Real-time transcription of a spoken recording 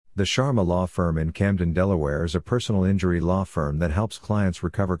The Sharma Law Firm in Camden, Delaware is a personal injury law firm that helps clients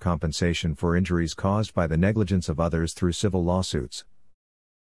recover compensation for injuries caused by the negligence of others through civil lawsuits.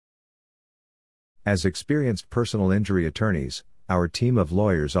 As experienced personal injury attorneys, our team of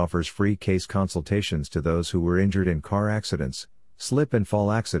lawyers offers free case consultations to those who were injured in car accidents, slip and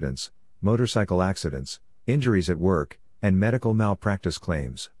fall accidents, motorcycle accidents, injuries at work, and medical malpractice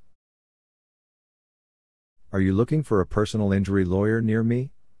claims. Are you looking for a personal injury lawyer near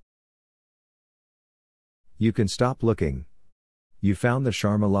me? You can stop looking. You found the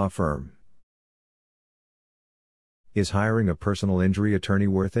Sharma Law Firm. Is hiring a personal injury attorney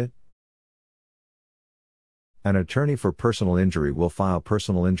worth it? An attorney for personal injury will file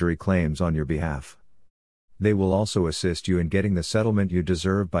personal injury claims on your behalf. They will also assist you in getting the settlement you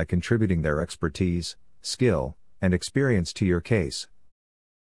deserve by contributing their expertise, skill, and experience to your case.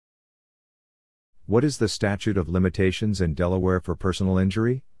 What is the statute of limitations in Delaware for personal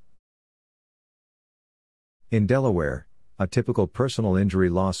injury? In Delaware, a typical personal injury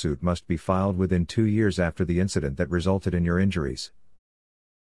lawsuit must be filed within 2 years after the incident that resulted in your injuries.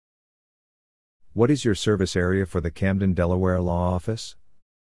 What is your service area for the Camden, Delaware Law Office?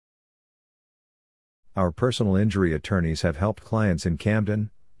 Our personal injury attorneys have helped clients in Camden,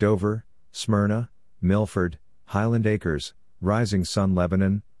 Dover, Smyrna, Milford, Highland Acres, Rising Sun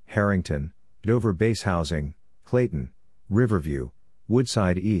Lebanon, Harrington, Dover Base Housing, Clayton, Riverview,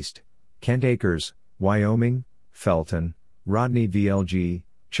 Woodside East, Kent Acres, Wyoming, Felton, Rodney VLG,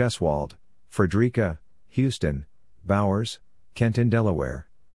 Cheswold, Frederica, Houston, Bowers, Kenton, Delaware.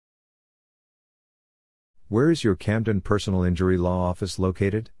 Where is your Camden Personal Injury Law Office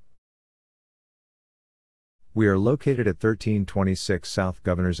located? We are located at 1326 South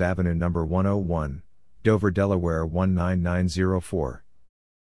Governors Avenue No. 101, Dover, Delaware 19904.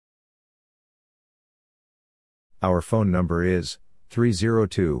 Our phone number is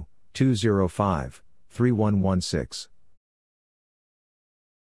 302-205-3116.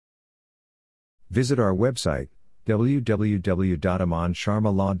 Visit our website,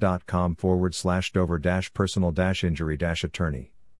 www.amansharmalaw.com/Dover-personal-injury-attorney.